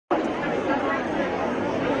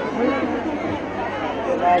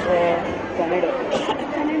आज है कनेडो।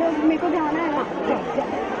 मेरे को जाना है ना।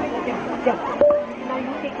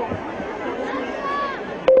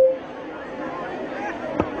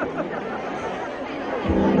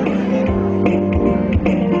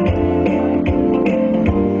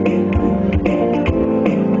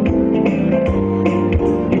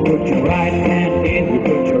 Put your right hand in, you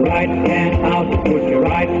put your right hand out, you put your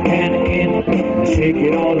right hand in, and shake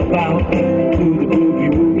it all about to the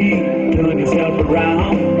boogie woogie. Turn yourself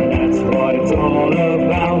around, and that's what it's all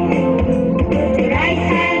about. Put your right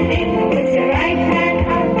hand in, put your right hand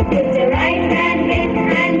out, put your right hand in,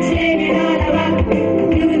 and shake it all about.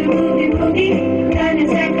 Do the boogie woogie, turn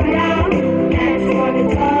yourself around, that's what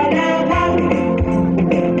it's all about.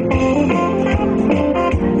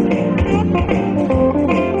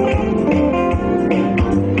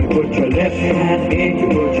 Put your left hand in, you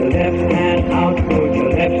put your left hand out, you put your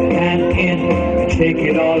left hand in, and shake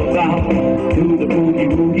it all about. Do the boogie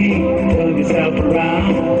woogie, turn yourself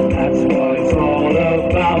around, that's what it's all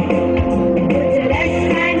about. Put your left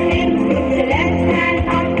hand in, put your left hand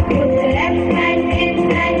out, put your left hand in,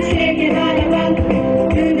 and shake it all about.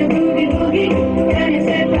 Do the boogie woogie, turn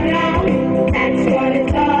yourself around, that's what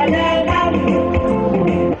it's all about.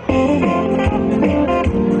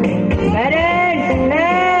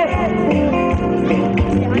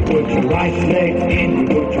 You put your right leg in, you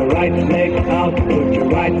put your right leg out, you put your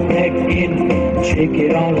right leg in, and shake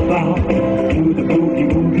it all about. Do the boogie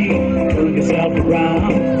woogie, turn yourself around,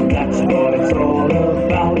 that's what it's all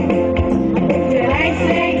about. Put your right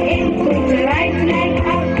leg in, put your right leg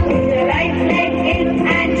out, put your right leg in,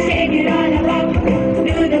 and shake it all about.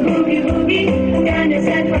 Do the boogie woogie, turn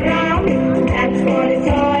yourself around, that's what it's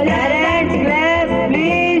all about.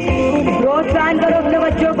 Please प्रोत्साहन करो अपने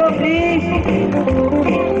बच्चों को please.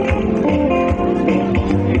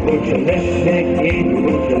 You put your left leg in, you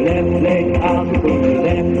put your left leg out, you put your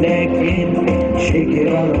left leg in, shake it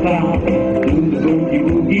all about. Do the boogie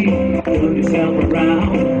woogie, turn yourself around,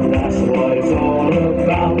 that's what it's all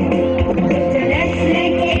about. Put your left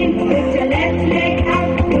leg in, put your left leg out,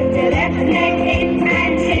 put your left leg in,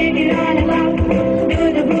 and shake it all about. Do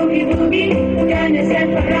the boogie woogie, turn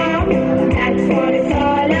yourself around, that's what it's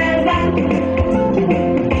all about.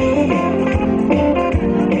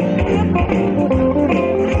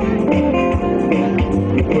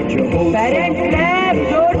 You put your whole parents self clap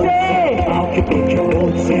जोर से। out, you put your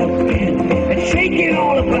whole self in, and shake it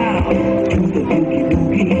all about. Do the boogie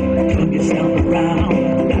woogie, turn yourself around,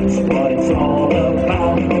 that's what it's all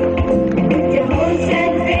about. Put your whole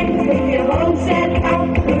self in, put your whole self out,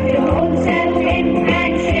 put your whole self in,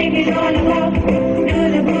 and shake it all about. Do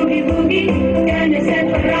the boogie woogie, turn yourself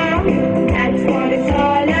around, that's what it's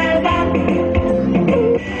all about.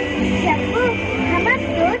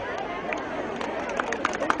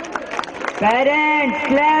 Parents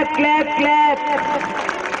clap clap clap.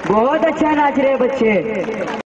 बहुत अच्छा नाच रहे बच्चे।